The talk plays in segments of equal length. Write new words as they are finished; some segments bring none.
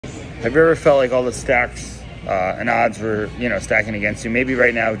Have you ever felt like all the stacks and odds were, stacking against you? Maybe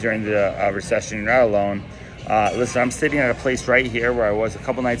right now during the recession, you're not alone. Listen, I'm sitting at a place right here where I was a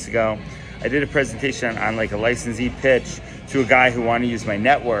couple nights ago. I did a presentation on like a licensee pitch to a guy who wanted to use my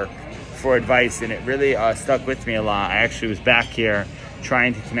network for advice, and it really stuck with me a lot. I actually was back here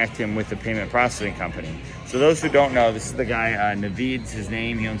trying to connect him with the payment processing company. So those who don't know, this is the guy, Naveed's his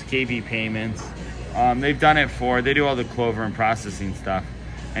name. He owns KB Payments. They've done it they do all the Clover and processing stuff.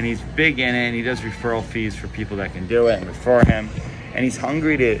 And he's big in it, and he does referral fees for people that can do it and refer him. And he's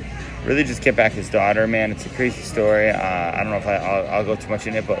hungry to really just get back his daughter, man. It's a crazy story. I don't know if I'll go too much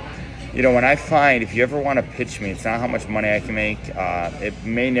in it, but when I find, if you ever want to pitch me, it's not how much money I can make. It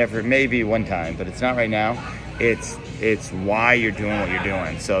may be one time, but it's not right now. It's why you're doing what you're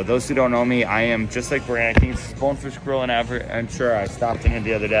doing. So those who don't know me, I am just like Brian. I think it's Bonefish Grill and I'm sure I stopped in here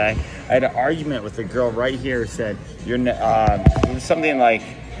the other day. I had an argument with a girl right here who said, it was something like,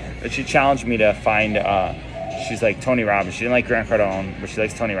 she challenged me to find, she's like Tony Robbins. She didn't like Grant Cardone, but she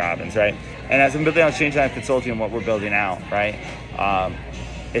likes Tony Robbins, right? And as I'm building out Change Time Consulting and what we're building out, right?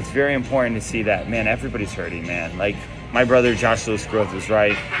 It's very important to see that, man, everybody's hurting, man. Like my brother Josh Lewis Growth was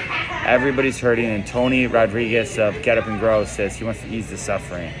right. Everybody's hurting, and Tony Rodriguez of Get Up and Grow says he wants to ease the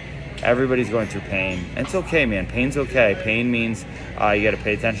suffering. Everybody's going through pain. And it's okay, man. Pain's okay. Pain means you got to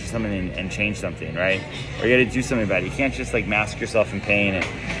pay attention to something and change something, right? Or you got to do something about it. You can't just like mask yourself in pain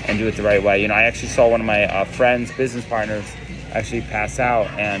and do it the right way. I actually saw one of my friends, business partners, actually pass out,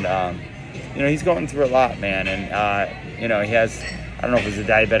 and he's going through a lot, man. And he has, I don't know if it was a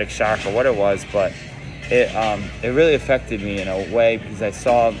diabetic shock or what it was, but it really affected me in a way because I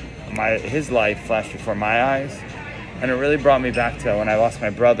saw his life flash before my eyes. And it really brought me back to when I lost my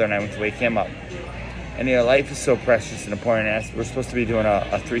brother and I went to wake him up. And life is so precious and important. We're supposed to be doing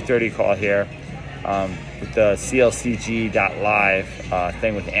a 3:30 call here with the CLCG.live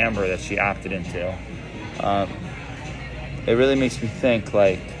thing with Amber that she opted into. It really makes me think,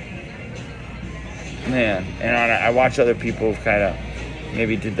 like, man. And I watch other people who kind of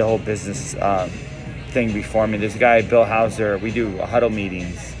maybe did the whole business thing before me. There's a guy, Bill Hauser. We do huddle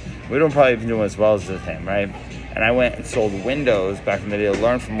meetings. We don't probably even do as well as him, right? And I went and sold windows back in the day to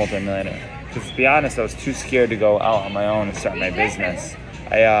learn from multimillionaire. Because to be honest, I was too scared to go out on my own and start my business.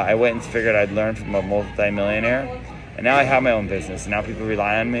 I went and figured I'd learn from a multimillionaire. And now I have my own business. And now people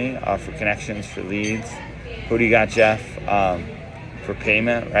rely on me for connections, for leads. Who do you got, Jeff? For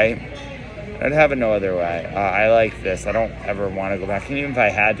payment, right? I'd have it no other way. I like this. I don't ever want to go back. And even if I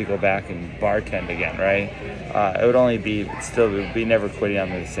had to go back and bartend again, right? It would be never quitting on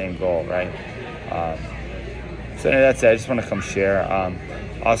the same goal, right? So anyway, that's it. I just want to come share.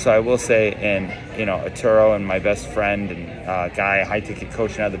 Also, I will say, Arturo and my best friend and guy, high ticket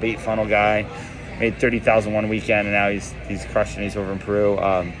coach now, the bait funnel guy, made $30,000 one weekend, and now he's crushing. He's over in Peru.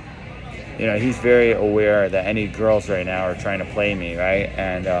 He's very aware that any girls right now are trying to play me, right?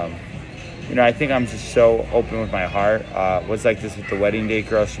 And I think I'm just so open with my heart. Was like this with the wedding date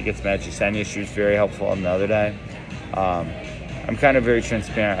girl. She gets mad. She was very helpful on the other day. I'm kind of very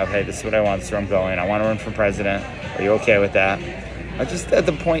transparent of, hey, this is what I want, this is where I'm going. I want to run for president. Are you okay with that? I just at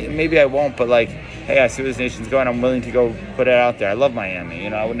the point, maybe I won't, but like, hey, I see where this nation's going. I'm willing to go put it out there. I love Miami.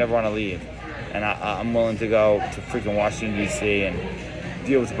 I would never want to leave. And I'm willing to go to freaking Washington, D.C. and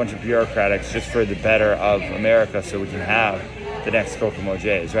deal with a bunch of bureaucrats just for the better of America so we can have the next Kokomo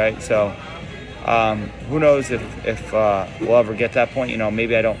Jays, right? So who knows if we'll ever get to that point.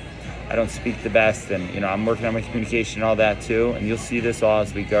 Maybe I don't speak the best, and I'm working on my communication and all that too, and you'll see this all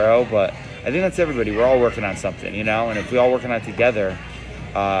as we go. But I think that's everybody. We're all working on something, and if we all working on it together,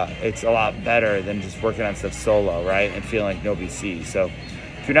 it's a lot better than just working on stuff solo, right? And feeling like nobody sees. So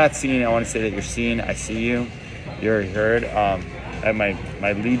if you're not seen, I want to say that you're seen. I see you. You're heard. I have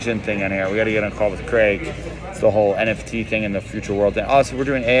my Legion thing on here. We got to get on a call with Craig. It's the whole NFT thing in the future world. And also, we're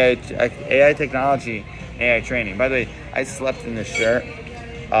doing AI technology, AI training. By the way, I slept in this shirt.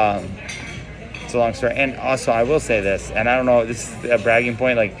 It's a long story. And also, I will say this, and I don't know, this is a bragging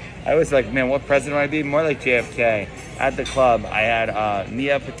point. Like, I was like, man, what president would I be? More like JFK. At the club, I had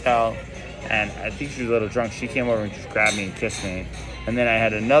Nia Patel, and I think she was a little drunk. She came over and just grabbed me and kissed me. And then I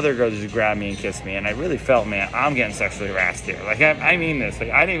had another girl just grab me and kiss me. And I really felt, man, I'm getting sexually harassed here. Like, I mean this.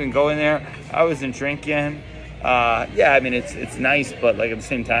 Like, I didn't even go in there. I wasn't drinking. Yeah, I mean, it's nice, but, like, at the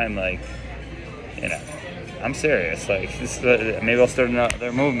same time, like, I'm serious. Like, maybe I'll start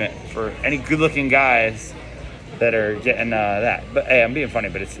another movement for any good-looking guys that are getting that. But hey, I'm being funny,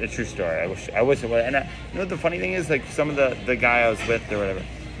 but it's a true story. I wish it was. And what the funny thing is, like, some of the guy I was with or whatever,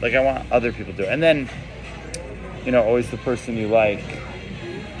 like, I want other people to do it. And then, always the person you like,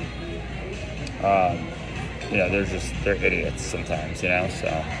 you know, they're idiots sometimes, you know. So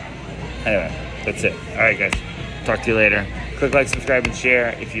anyway, that's it. All right, guys. Talk to you later. Click like, subscribe, and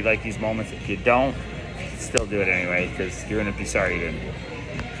share if you like these moments. If you don't, still do it anyway, because you're gonna be sorry you didn't.